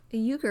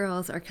You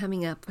girls are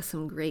coming up with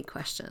some great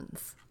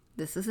questions.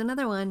 This is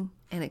another one,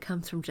 and it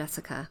comes from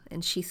Jessica,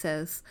 and she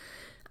says,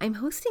 I'm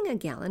hosting a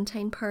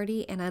Galentine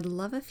party, and I'd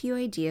love a few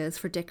ideas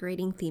for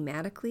decorating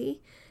thematically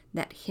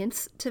that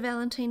hints to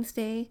Valentine's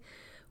Day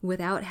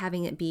without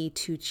having it be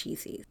too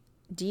cheesy.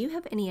 Do you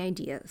have any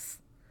ideas?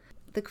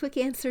 The quick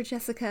answer,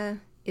 Jessica,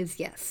 is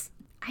yes.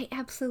 I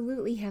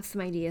absolutely have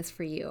some ideas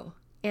for you.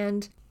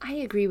 And I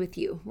agree with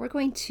you. We're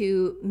going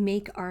to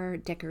make our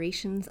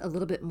decorations a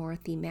little bit more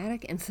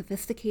thematic and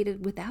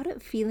sophisticated without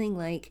it feeling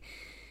like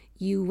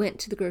you went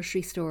to the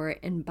grocery store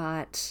and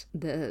bought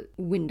the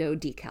window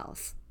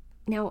decals.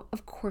 Now,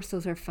 of course,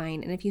 those are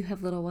fine. And if you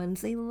have little ones,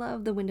 they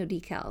love the window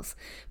decals.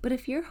 But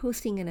if you're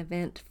hosting an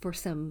event for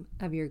some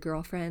of your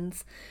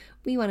girlfriends,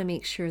 we want to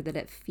make sure that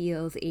it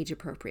feels age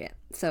appropriate.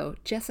 So,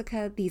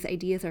 Jessica, these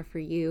ideas are for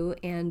you.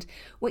 And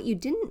what you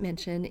didn't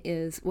mention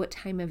is what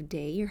time of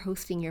day you're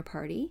hosting your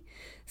party.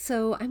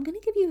 So, I'm going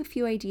to give you a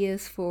few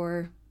ideas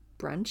for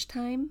brunch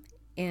time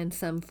and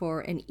some for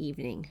an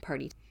evening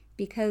party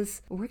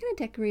because we're going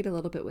to decorate a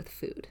little bit with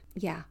food.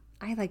 Yeah.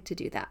 I like to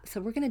do that. So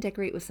we're going to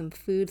decorate with some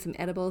food, some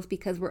edibles,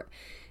 because we're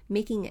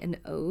making an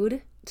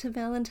ode to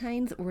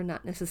Valentine's. We're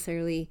not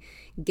necessarily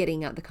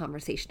getting out the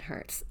conversation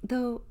hearts,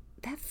 though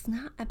that's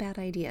not a bad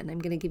idea. And I'm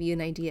going to give you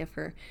an idea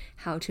for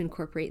how to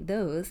incorporate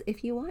those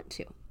if you want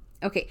to.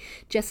 Okay,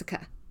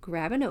 Jessica,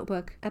 grab a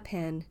notebook, a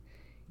pen,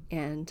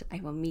 and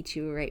I will meet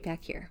you right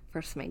back here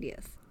for some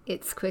ideas.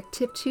 It's Quick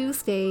Tip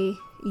Tuesday.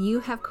 You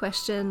have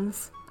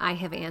questions, I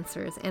have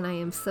answers, and I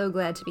am so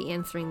glad to be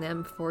answering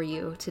them for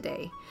you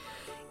today.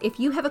 If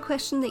you have a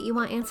question that you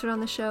want answered on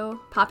the show,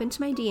 pop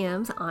into my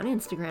DMs on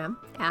Instagram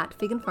at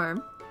Fig and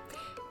Farm.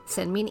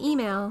 Send me an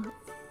email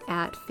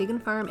at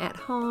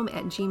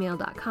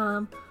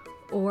figandfarmathome@gmail.com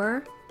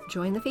or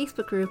join the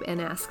Facebook group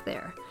and ask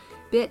there.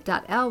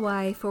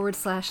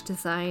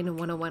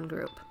 bit.ly/design101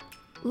 group.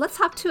 Let's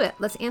hop to it.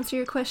 Let's answer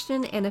your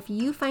question. And if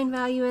you find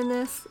value in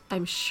this,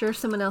 I'm sure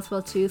someone else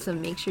will too. So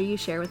make sure you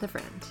share with a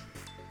friend.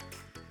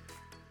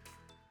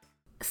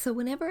 So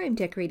whenever I'm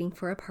decorating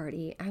for a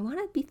party, I want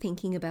to be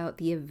thinking about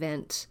the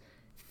event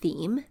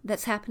theme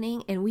that's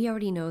happening, and we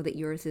already know that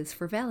yours is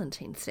for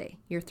Valentine's Day.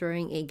 You're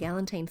throwing a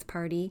Galentine's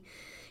party,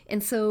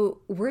 and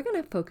so we're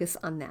going to focus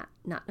on that.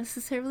 Not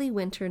necessarily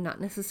winter, not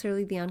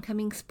necessarily the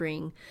oncoming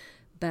spring,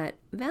 but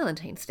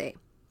Valentine's Day.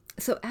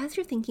 So as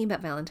you're thinking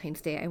about Valentine's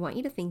Day, I want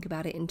you to think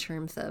about it in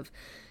terms of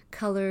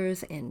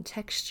colors and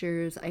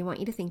textures. I want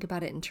you to think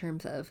about it in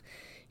terms of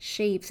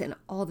shapes and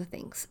all the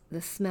things,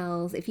 the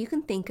smells. If you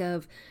can think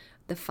of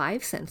the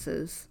 5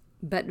 senses,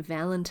 but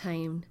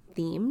Valentine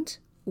themed,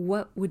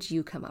 what would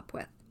you come up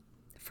with?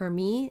 For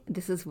me,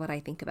 this is what I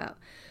think about.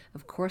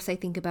 Of course, I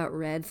think about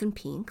reds and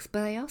pinks,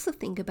 but I also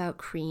think about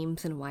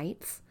creams and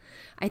whites.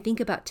 I think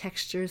about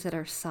textures that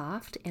are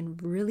soft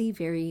and really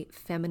very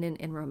feminine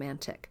and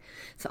romantic.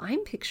 So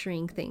I'm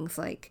picturing things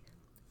like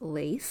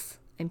lace.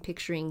 I'm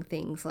picturing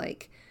things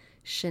like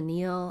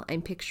chenille.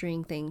 I'm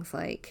picturing things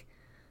like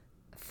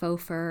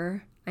faux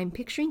fur. I'm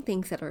picturing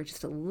things that are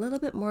just a little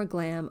bit more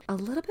glam, a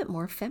little bit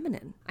more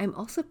feminine. I'm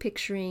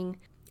picturing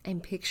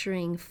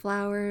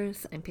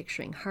flowers, I'm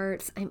picturing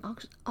hearts. I'm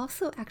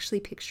also actually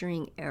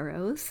picturing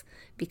arrows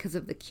because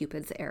of the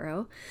Cupid's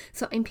arrow.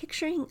 So I'm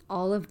picturing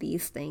all of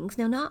these things.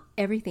 Now, not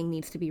everything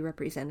needs to be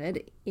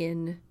represented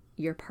in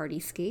your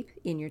partyscape,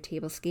 in your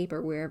tablescape,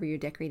 or wherever you're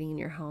decorating in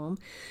your home,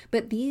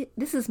 but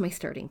this is my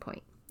starting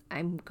point.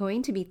 I'm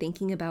going to be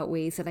thinking about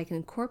ways that I can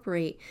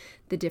incorporate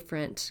the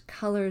different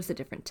colors, the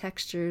different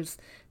textures,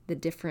 the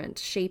different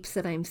shapes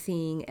that I'm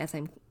seeing as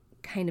I'm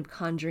kind of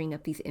conjuring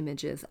up these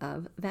images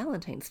of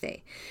Valentine's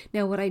Day.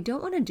 Now, what I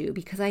don't want to do,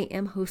 because I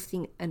am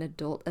hosting an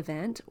adult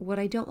event, what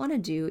I don't want to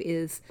do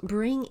is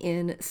bring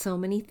in so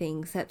many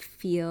things that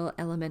feel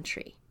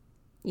elementary.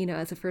 You know,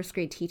 as a first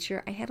grade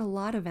teacher, I had a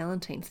lot of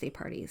Valentine's Day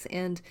parties,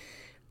 and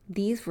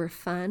these were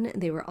fun.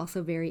 They were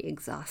also very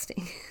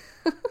exhausting.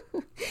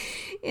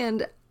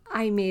 And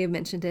I may have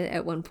mentioned it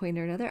at one point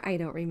or another. I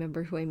don't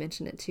remember who I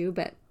mentioned it to,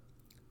 but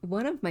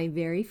one of my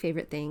very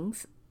favorite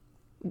things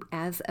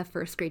as a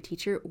first grade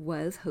teacher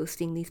was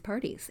hosting these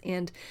parties.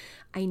 And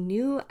I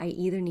knew I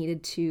either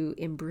needed to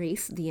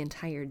embrace the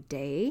entire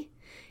day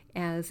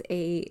as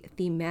a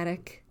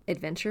thematic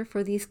adventure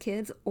for these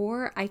kids,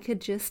 or I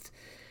could just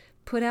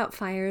put out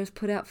fires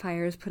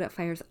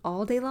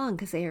all day long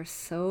because they are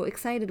so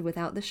excited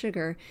without the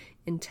sugar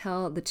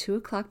until the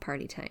 2:00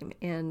 party time.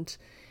 And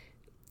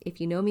if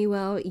you know me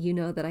well, you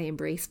know that I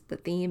embraced the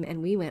theme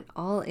and we went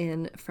all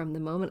in from the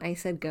moment I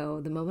said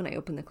go, the moment I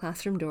opened the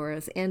classroom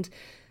doors, and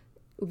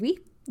we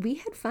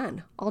had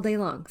fun all day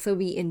long. So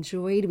we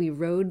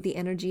rode the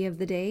energy of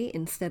the day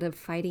instead of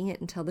fighting it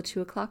until the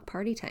 2:00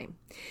 party time.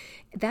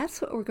 That's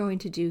what we're going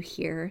to do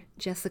here,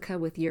 Jessica,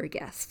 with your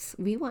guests.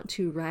 We want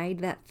to ride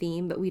that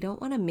theme, but we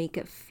don't want to make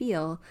it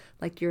feel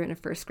like you're in a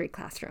first grade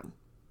classroom.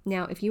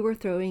 Now, if you were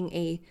throwing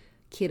a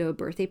kiddo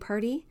birthday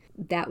party,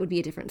 that would be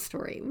a different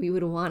story. We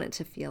would want it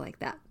to feel like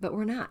that, but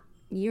we're not.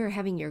 You're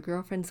having your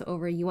girlfriends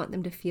over. You want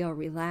them to feel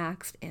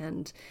relaxed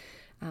and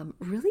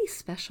really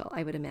special,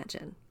 I would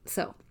imagine.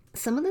 So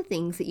some of the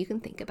things that you can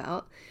think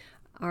about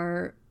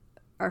are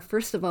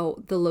first of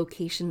all the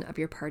location of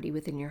your party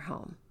within your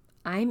home.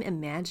 I'm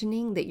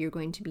imagining that you're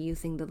going to be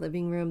using the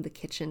living room, the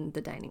kitchen,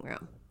 the dining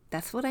room.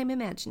 That's what I'm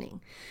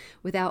imagining.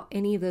 Without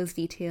any of those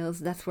details,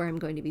 that's where I'm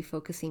going to be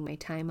focusing my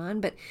time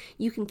on, but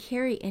you can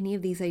carry any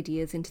of these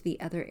ideas into the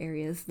other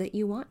areas that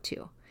you want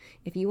to.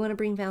 If you want to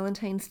bring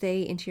Valentine's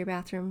Day into your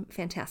bathroom,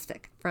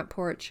 fantastic. Front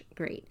porch,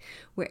 great.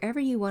 Wherever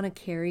you want to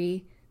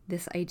carry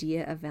this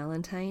idea of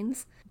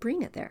Valentine's,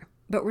 bring it there.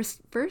 But we're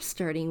first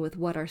starting with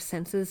what our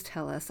senses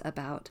tell us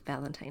about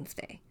Valentine's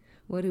Day.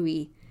 What do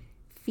we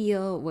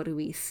feel? What do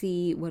we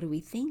see? What do we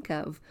think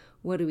of?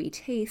 What do we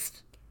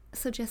taste?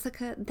 So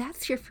Jessica,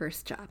 that's your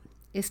first job,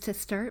 is to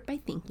start by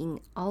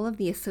thinking all of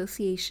the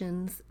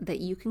associations that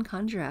you can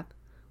conjure up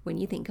when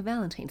you think of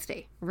Valentine's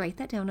Day. Write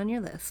that down on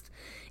your list.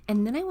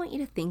 And then I want you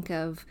to think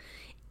of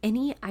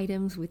any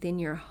items within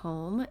your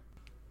home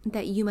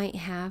that you might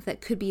have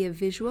that could be a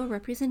visual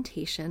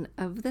representation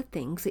of the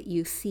things that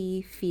you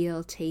see,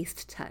 feel,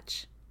 taste,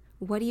 touch.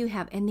 What do you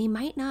have? And they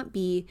might not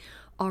be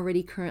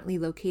already currently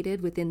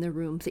located within the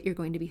rooms that you're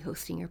going to be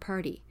hosting your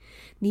party.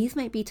 These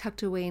might be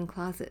tucked away in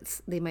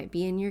closets. They might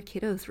be in your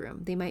kiddo's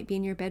room. They might be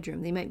in your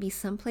bedroom. They might be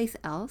someplace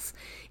else.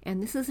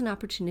 And this is an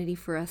opportunity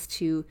for us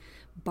to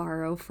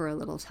borrow for a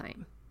little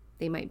time.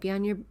 They might be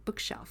on your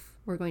bookshelf.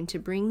 We're going to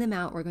bring them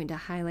out. We're going to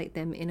highlight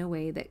them in a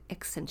way that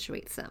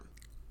accentuates them.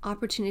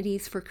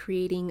 Opportunities for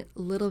creating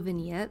little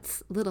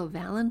vignettes, little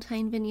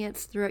Valentine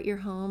vignettes throughout your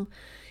home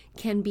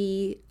can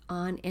be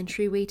on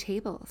entryway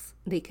tables.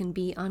 They can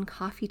be on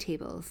coffee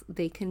tables.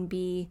 They can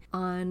be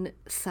on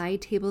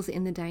side tables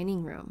in the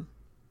dining room.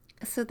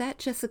 So that,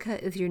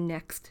 Jessica, is your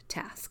next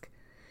task.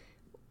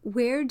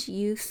 Where do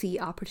you see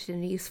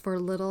opportunities for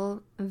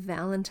little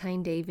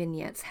Valentine Day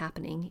vignettes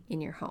happening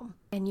in your home?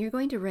 And you're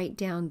going to write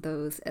down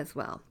those as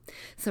well.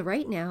 So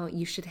right now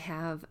you should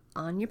have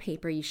on your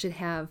paper, you should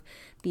have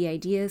the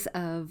ideas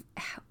of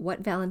what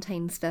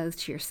Valentine's does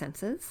to your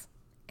senses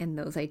and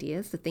those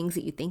ideas, the things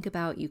that you think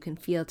about, you can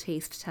feel,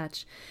 taste,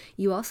 touch.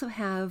 You also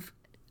have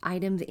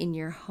items in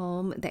your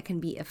home that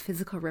can be a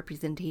physical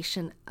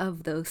representation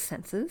of those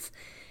senses.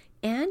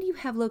 And you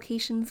have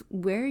locations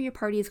where your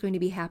party is going to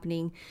be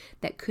happening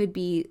that could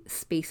be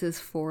spaces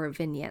for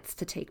vignettes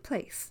to take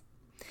place.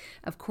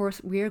 Of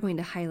course, we are going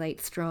to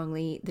highlight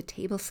strongly the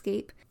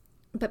tablescape.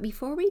 But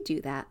before we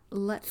do that,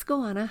 let's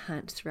go on a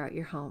hunt throughout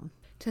your home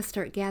to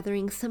start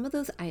gathering some of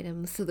those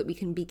items so that we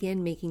can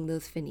begin making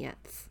those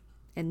vignettes.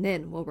 And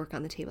then we'll work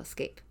on the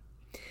tablescape.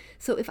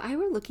 So if I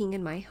were looking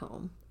in my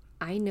home,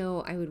 I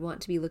know I would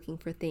want to be looking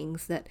for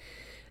things that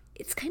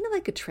it's kind of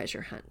like a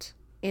treasure hunt.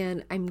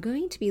 And I'm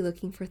going to be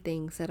looking for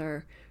things that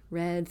are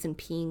reds and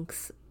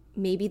pinks.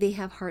 Maybe they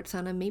have hearts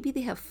on them. Maybe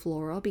they have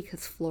floral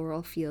because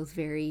floral feels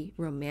very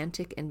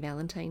romantic and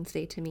Valentine's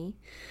Day to me.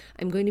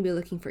 I'm going to be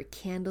looking for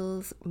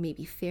candles,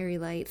 maybe fairy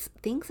lights,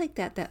 things like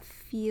that that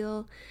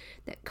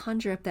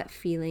conjure up that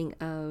feeling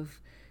of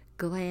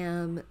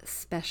glam,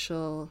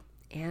 special,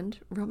 and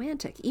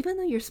romantic. Even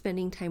though you're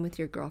spending time with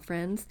your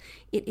girlfriends,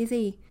 it is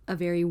a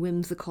very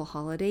whimsical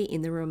holiday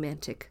in the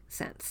romantic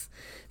sense.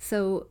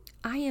 So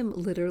I am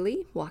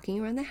literally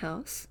walking around the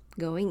house,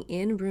 going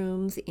in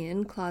rooms,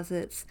 in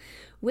closets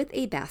with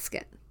a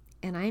basket,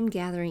 and I'm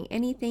gathering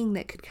anything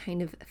that could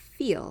kind of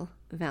feel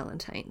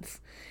Valentine's.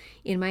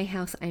 In my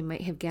house, I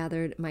might have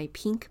gathered my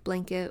pink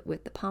blanket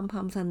with the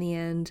pom-poms on the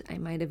end. I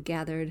might have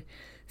gathered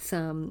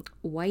some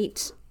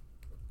white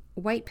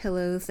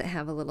pillows that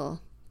have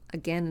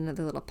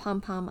another little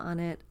pom-pom on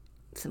it,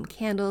 some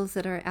candles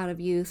that are out of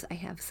use. I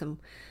have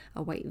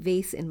a white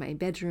vase in my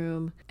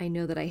bedroom. I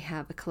know that I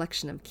have a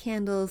collection of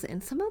candles,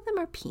 and some of them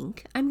are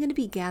pink. I'm going to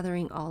be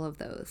gathering all of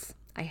those.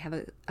 I have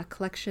a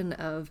collection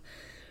of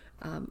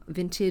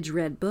vintage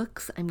red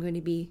books I'm going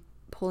to be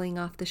pulling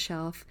off the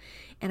shelf,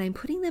 and I'm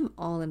putting them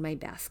all in my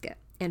basket.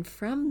 And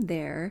from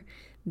there,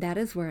 that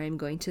is where I'm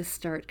going to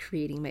start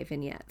creating my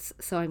vignettes.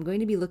 So I'm going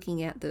to be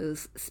looking at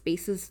those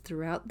spaces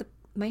throughout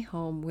my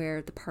home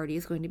where the party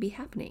is going to be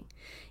happening,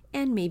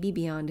 and maybe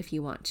beyond if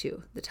you want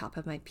to. The top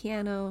of my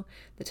piano,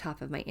 the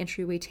top of my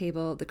entryway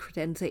table, the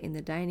credenza in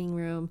the dining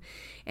room,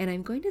 and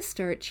I'm going to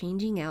start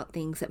changing out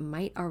things that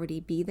might already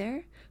be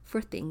there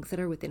for things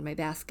that are within my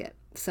basket.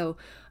 So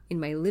in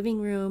my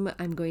living room,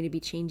 I'm going to be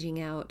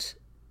changing out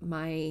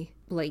my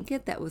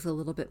blanket that was a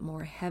little bit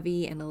more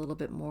heavy and a little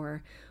bit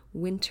more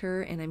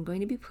winter, and I'm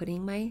going to be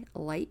putting my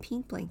light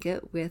pink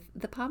blanket with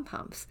the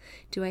pom-poms.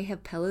 Do I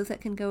have pillows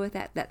that can go with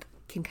that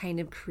can kind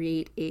of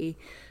create a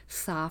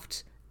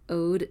soft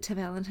ode to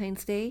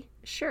Valentine's Day?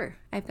 Sure,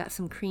 I've got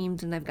some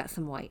creams and I've got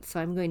some whites, so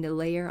I'm going to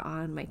layer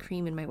on my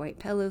cream and my white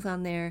pillows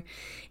on there,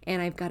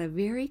 and I've got a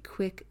very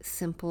quick,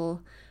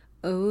 simple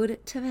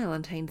ode to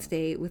Valentine's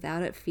Day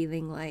without it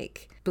feeling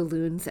like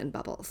balloons and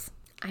bubbles.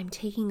 I'm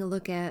taking a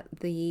look at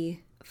the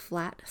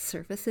flat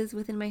surfaces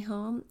within my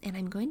home, and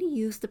I'm going to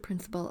use the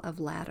principle of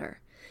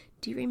ladder.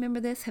 Do you remember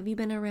this? Have you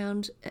been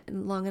around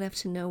long enough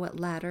to know what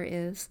ladder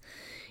is?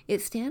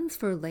 It stands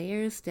for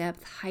layers,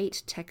 depth,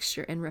 height,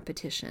 texture, and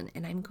repetition.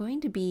 And I'm going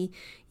to be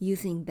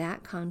using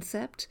that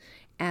concept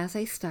as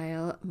I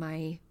style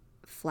my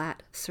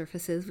flat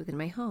surfaces within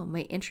my home.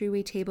 My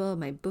entryway table,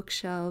 my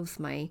bookshelves,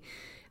 my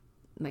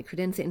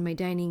credenza in my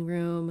dining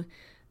room,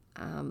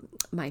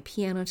 my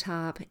piano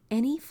top,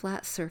 any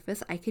flat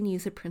surface, I can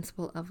use a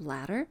principle of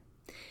ladder,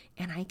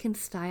 and I can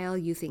style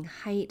using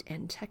height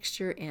and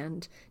texture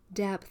and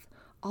depth.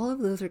 All of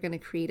those are going to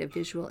create a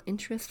visual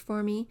interest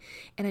for me,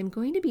 and I'm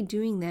going to be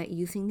doing that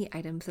using the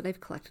items that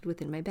I've collected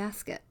within my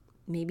basket.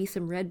 Maybe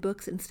some red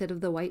books instead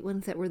of the white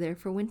ones that were there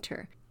for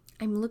winter.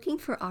 I'm looking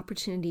for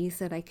opportunities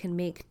that I can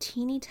make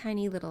teeny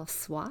tiny little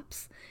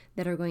swaps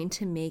that are going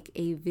to make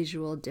a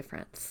visual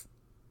difference.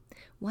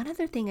 One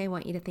other thing I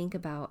want you to think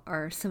about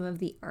are some of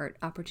the art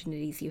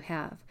opportunities you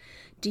have.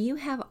 Do you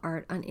have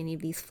art on any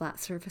of these flat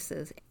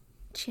surfaces?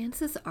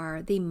 Chances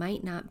are they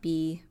might not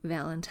be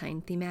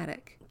Valentine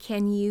thematic.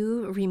 Can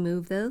you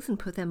remove those and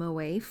put them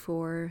away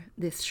for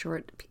this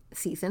short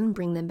season,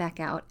 bring them back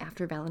out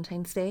after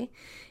Valentine's Day,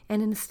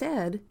 and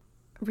instead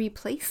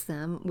replace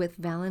them with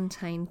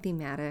Valentine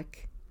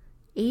thematic,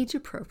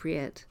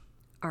 age-appropriate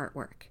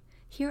artwork?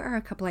 Here are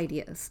a couple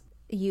ideas.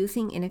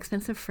 Using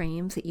inexpensive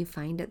frames that you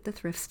find at the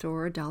thrift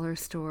store, dollar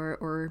store,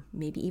 or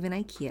maybe even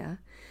IKEA,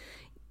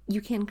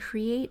 you can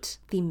create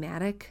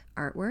thematic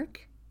artwork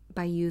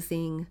by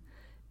using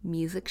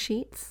music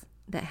sheets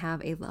that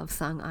have a love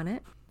song on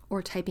it,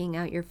 or typing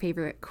out your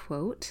favorite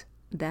quote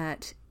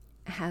that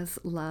has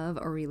love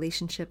or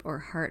relationship or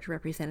heart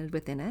represented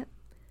within it.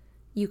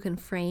 You can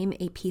frame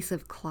a piece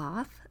of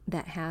cloth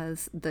that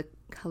has the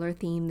color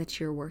theme that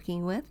you're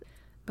working with.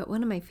 But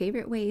one of my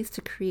favorite ways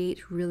to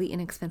create really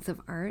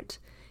inexpensive art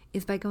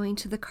is by going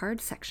to the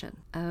card section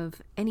of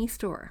any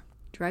store,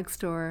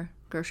 drugstore,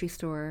 grocery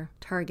store,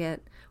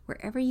 Target,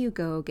 wherever you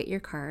go, get your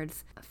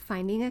cards,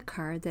 finding a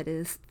card that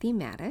is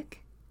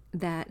thematic,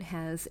 that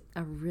has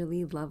a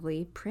really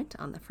lovely print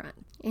on the front.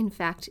 In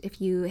fact,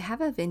 if you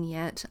have a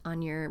vignette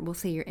on your, we'll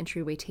say your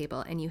entryway table,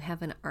 and you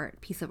have an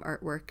piece of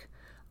artwork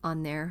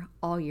on there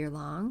all year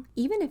long,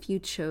 even if you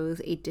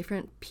chose a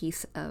different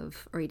piece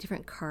of, or a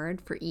different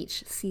card for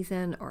each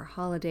season or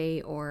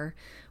holiday or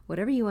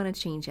whatever you want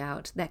to change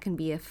out, that can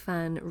be a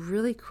fun,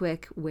 really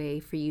quick way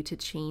for you to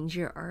change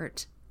your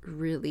art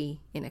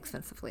really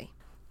inexpensively.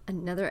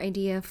 Another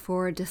idea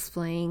for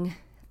displaying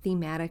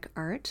thematic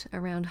art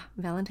around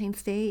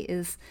Valentine's Day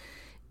is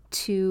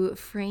to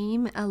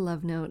frame a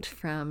love note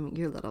from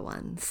your little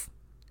ones.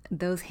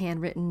 Those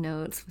handwritten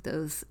notes with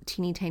those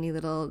teeny tiny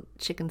little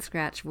chicken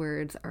scratch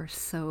words are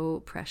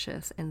so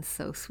precious and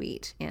so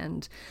sweet,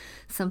 and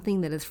something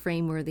that is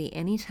frame-worthy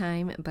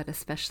anytime, but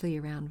especially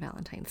around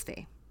Valentine's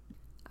Day.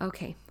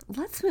 Okay,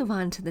 let's move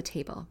on to the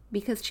table,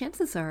 because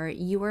chances are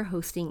you are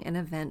hosting an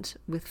event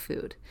with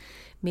food.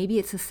 Maybe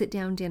it's a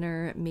sit-down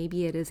dinner,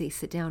 maybe it is a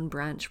sit-down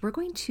brunch. We're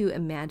going to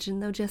imagine,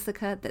 though,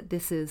 Jessica, that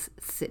this is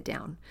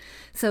sit-down.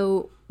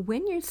 So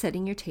when you're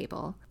setting your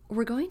table,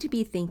 we're going to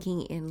be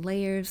thinking in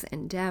layers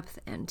and depth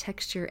and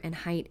texture and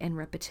height and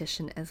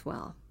repetition as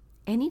well.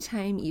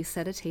 Anytime you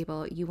set a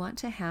table, you want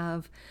to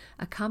have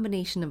a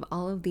combination of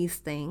all of these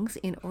things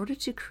in order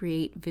to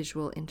create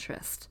visual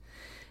interest.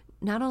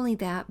 Not only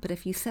that, but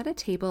if you set a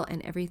table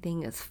and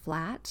everything is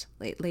flat,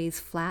 it lays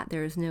flat,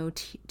 there is no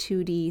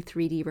 2D,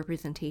 3D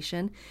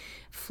representation,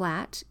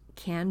 flat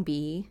can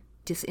be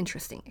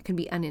disinteresting. It can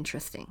be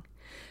uninteresting.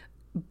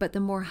 But the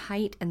more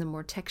height and the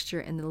more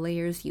texture and the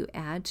layers you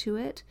add to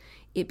it,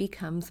 it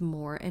becomes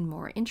more and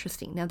more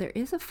interesting. Now, there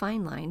is a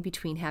fine line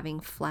between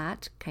having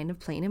flat, kind of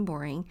plain and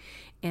boring,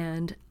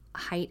 and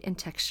height and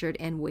textured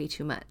and way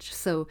too much.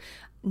 So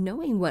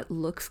knowing what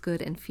looks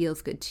good and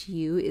feels good to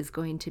you is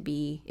going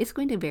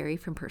to vary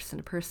from person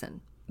to person.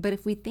 But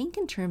if we think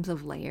in terms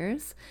of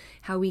layers,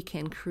 how we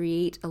can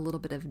create a little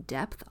bit of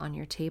depth on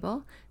your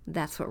table,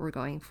 that's what we're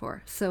going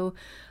for. So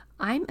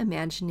I'm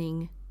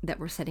imagining that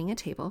we're setting a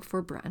table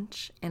for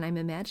brunch, and I'm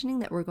imagining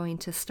that we're going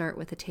to start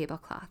with a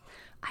tablecloth.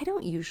 I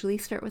don't usually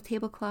start with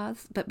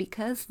tablecloths, but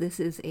because this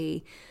is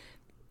a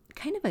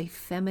kind of a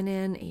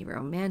feminine, a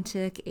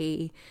romantic,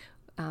 a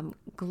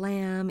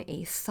glam,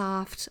 a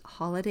soft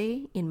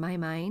holiday in my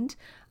mind,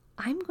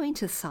 I'm going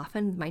to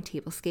soften my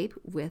tablescape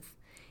with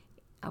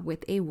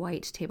a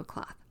white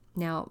tablecloth.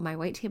 Now, my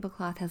white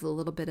tablecloth has a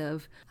little bit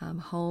of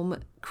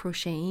home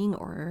crocheting,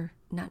 or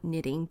not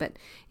knitting, but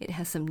it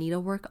has some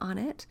needlework on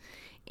it,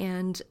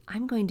 and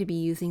I'm going to be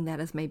using that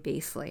as my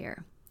base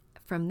layer.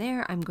 From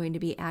there, I'm going to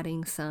be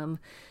adding some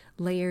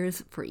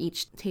layers for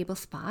each table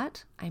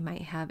spot. I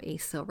might have a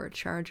silver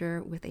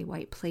charger with a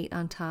white plate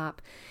on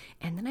top,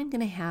 and then I'm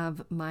going to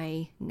have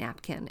my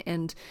napkin.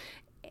 And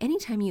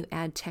anytime you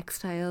add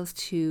textiles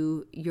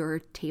to your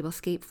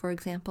tablescape, for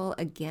example,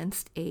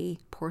 against a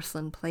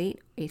porcelain plate,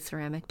 a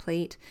ceramic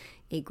plate,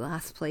 a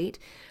glass plate,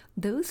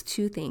 those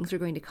two things are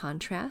going to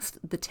contrast.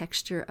 The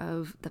texture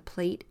of the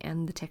plate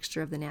and the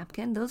texture of the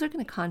napkin, those are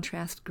going to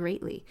contrast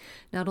greatly.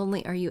 Not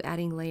only are you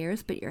adding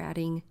layers, but you're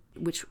adding,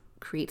 which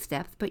creates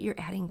depth, but you're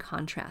adding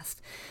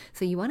contrast.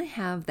 So you want to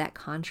have that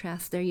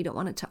contrast there. You don't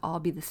want it to all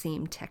be the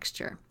same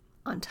texture.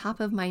 On top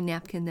of my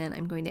napkin, then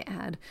I'm going to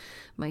add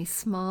my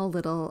small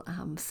little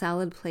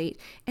salad plate.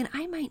 And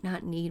I might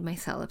not need my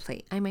salad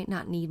plate. I might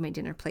not need my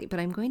dinner plate, but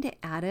I'm going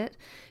to add it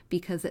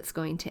because it's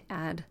going to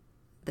add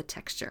the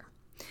texture.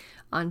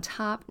 On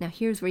top, now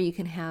here's where you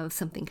can have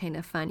something kind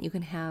of fun. You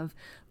can have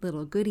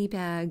little goodie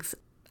bags.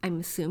 I'm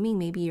assuming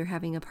maybe you're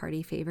having a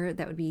party favor.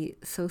 That would be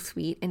so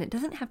sweet. And it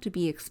doesn't have to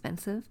be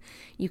expensive.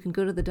 You can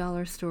go to the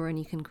dollar store and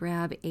you can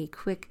grab a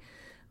quick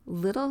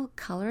little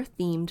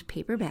color-themed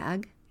paper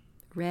bag,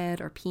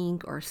 red or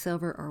pink or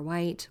silver or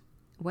white,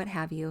 what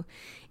have you,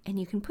 and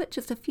you can put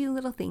just a few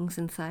little things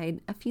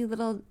inside, a few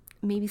little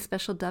maybe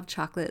special Dove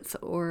chocolates,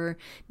 or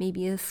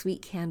maybe a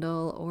sweet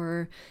candle,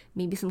 or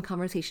maybe some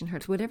conversation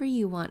hearts, whatever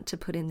you want to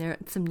put in there,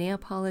 some nail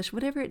polish,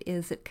 whatever it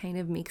is that kind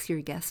of makes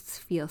your guests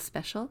feel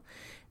special.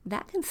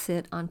 That can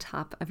sit on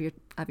top of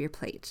your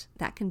plate.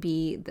 That can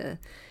be the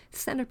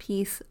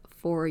centerpiece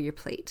for your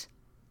plate.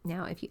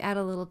 Now, if you add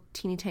a little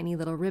teeny tiny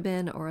little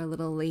ribbon or a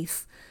little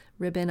lace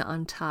ribbon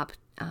on top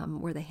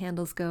where the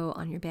handles go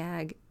on your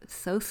bag,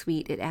 so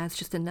sweet. It adds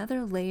just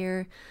another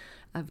layer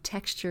of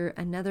texture,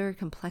 another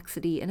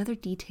complexity, another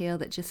detail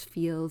that just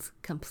feels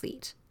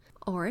complete.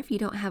 Or if you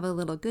don't have a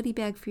little goodie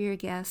bag for your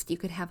guest, you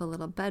could have a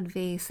little bud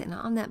vase, and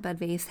on that bud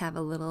vase have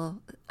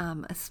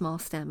a small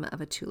stem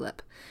of a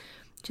tulip.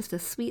 Just a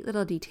sweet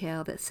little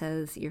detail that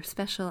says, "You're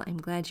special, I'm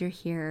glad you're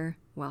here,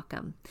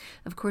 welcome."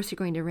 Of course, you're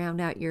going to round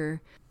out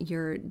your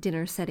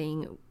dinner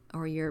setting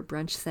or your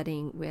brunch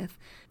setting with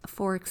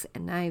forks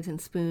and knives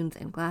and spoons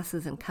and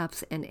glasses and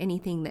cups and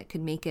anything that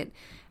could make it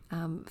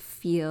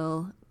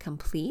feel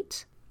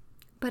complete.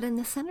 But in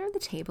the center of the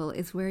table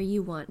is where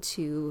you want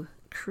to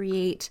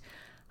create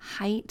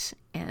height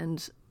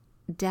and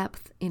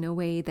depth in a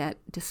way that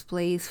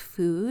displays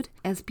food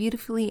as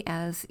beautifully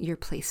as your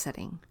place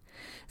setting.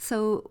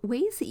 So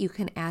ways that you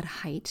can add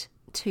height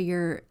to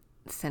your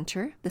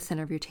center, the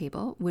center of your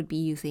table, would be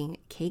using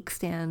cake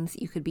stands.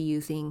 You could be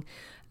using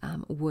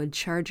wood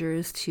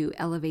chargers to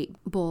elevate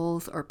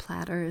bowls or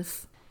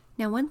platters.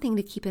 Now, one thing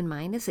to keep in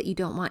mind is that you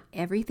don't want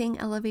everything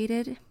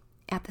elevated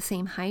at the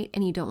same height,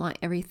 and you don't want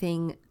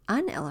everything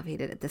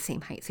unelevated at the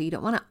same height. So you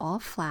don't want it all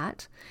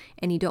flat,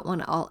 and you don't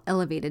want it all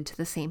elevated to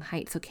the same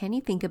height. So can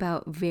you think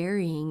about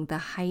varying the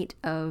height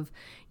of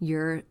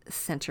your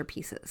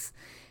centerpieces?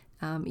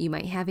 You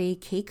might have a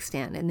cake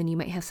stand, and then you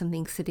might have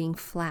something sitting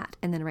flat,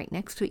 and then right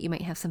next to it you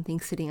might have something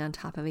sitting on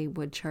top of a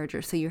wood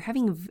charger. So you're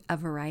having a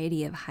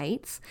variety of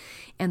heights,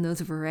 and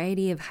those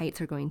variety of heights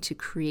are going to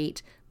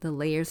create the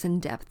layers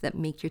and depth that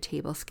make your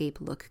tablescape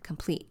look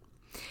complete.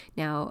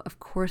 Now, of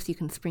course, you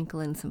can sprinkle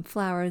in some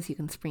flowers, you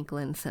can sprinkle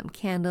in some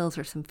candles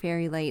or some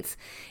fairy lights,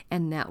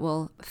 and that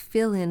will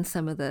fill in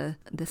some of the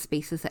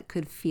spaces that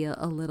could feel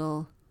a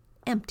little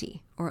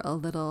empty or a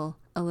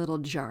little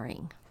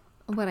jarring.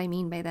 What I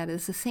mean by that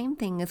is the same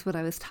thing as what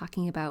I was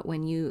talking about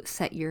when you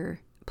set your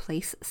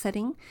place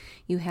setting.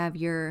 You have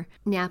your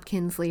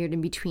napkins layered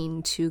in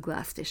between two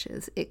glass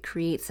dishes. It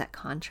creates that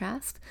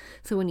contrast.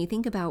 So when you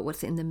think about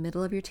what's in the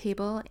middle of your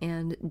table,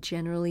 and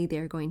generally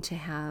they're going to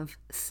have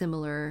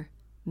similar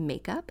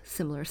makeup,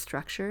 similar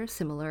structure,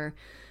 similar,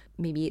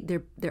 maybe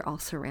they're all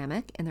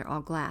ceramic and they're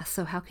all glass.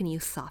 So how can you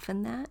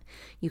soften that?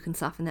 You can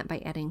soften that by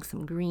adding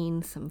some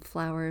green, some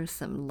flowers,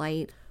 some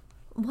light.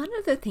 One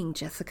other thing,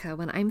 Jessica,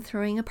 when I'm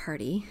throwing a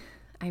party,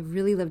 I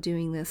really love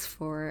doing this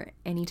for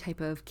any type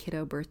of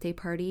kiddo birthday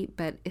party,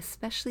 but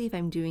especially if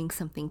I'm doing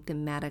something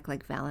thematic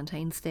like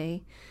Valentine's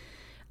Day,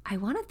 I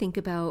want to think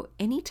about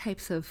any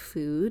types of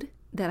food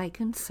that I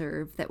can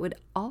serve that would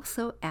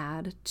also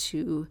add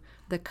to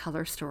the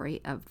color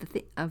story of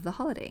the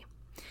holiday.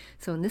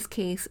 So in this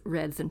case,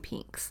 reds and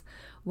pinks.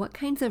 What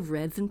kinds of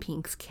reds and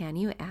pinks can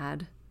you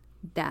add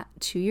that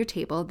to your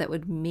table that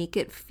would make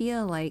it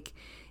feel like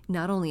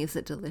not only is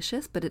it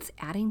delicious, but it's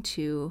adding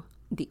to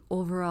the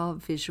overall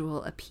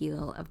visual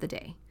appeal of the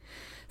day?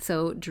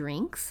 So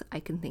drinks,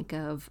 I can think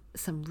of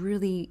some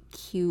really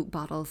cute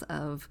bottles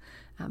of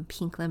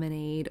pink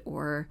lemonade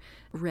or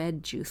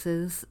red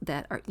juices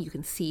that you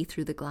can see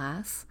through the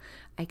glass.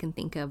 I can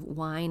think of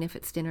wine if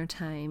it's dinner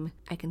time.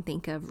 I can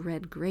think of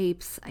red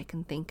grapes. I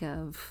can think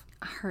of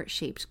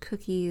heart-shaped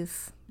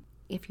cookies.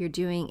 If you're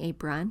doing a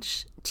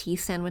brunch, tea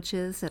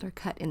sandwiches that are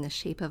cut in the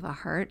shape of a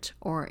heart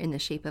or in the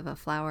shape of a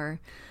flower.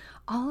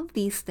 All of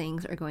these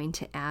things are going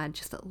to add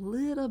just a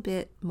little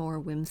bit more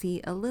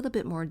whimsy, a little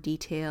bit more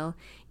detail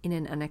in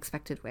an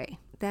unexpected way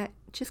that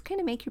just kind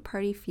of make your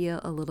party feel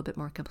a little bit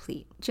more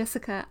complete.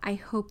 Jessica, I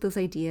hope those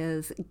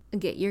ideas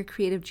get your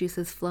creative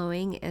juices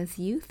flowing as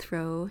you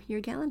throw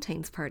your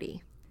Galentine's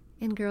party.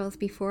 And girls,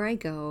 before I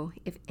go,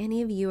 if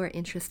any of you are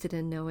interested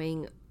in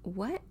knowing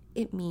what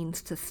it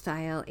means to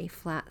style a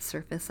flat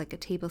surface like a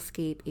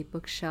tablescape, a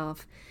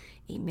bookshelf,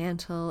 a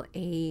mantle,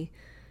 a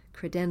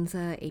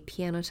credenza, a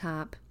piano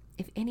top,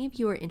 if any of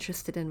you are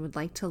interested and would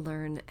like to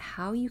learn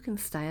how you can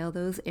style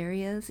those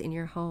areas in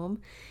your home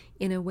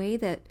in a way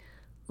that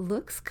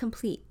looks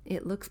complete,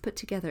 it looks put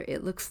together,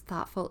 it looks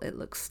thoughtful, it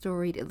looks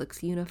storied, it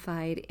looks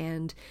unified,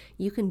 and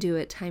you can do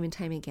it time and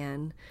time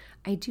again,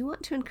 I do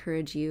want to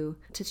encourage you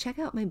to check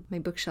out my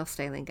bookshelf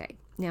styling guide.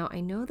 Now,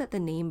 I know that the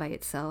name by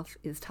itself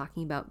is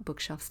talking about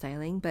bookshelf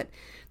styling, but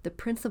the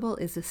principle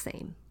is the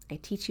same. I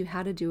teach you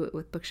how to do it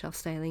with bookshelf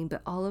styling,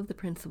 but all of the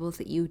principles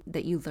that you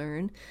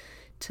learn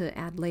to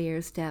add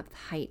layers, depth,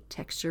 height,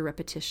 texture,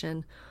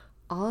 repetition,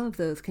 all of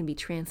those can be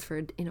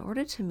transferred in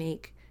order to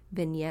make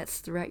vignettes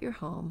throughout your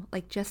home,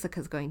 like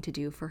Jessica's going to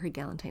do for her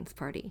Galentine's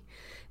party.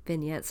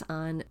 Vignettes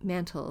on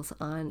mantels,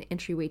 on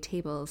entryway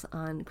tables,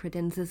 on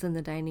credenzas in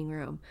the dining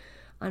room,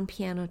 on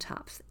piano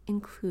tops,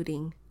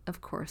 including, of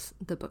course,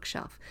 the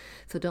bookshelf.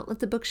 So don't let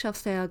the bookshelf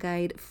style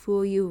guide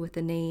fool you with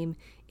the name.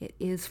 It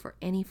is for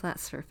any flat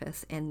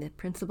surface, and the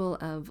principle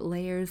of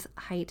layers,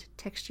 height,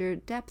 texture,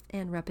 depth,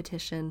 and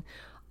repetition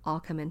all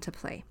come into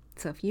play.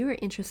 So if you are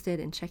interested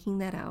in checking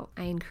that out,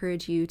 I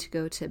encourage you to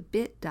go to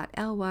bit.ly/book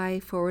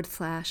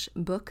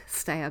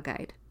style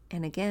guide.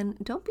 And again,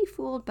 don't be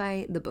fooled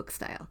by the book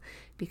style,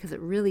 because it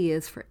really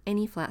is for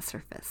any flat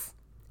surface.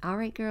 All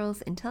right,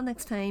 girls, until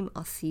next time,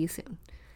 I'll see you soon.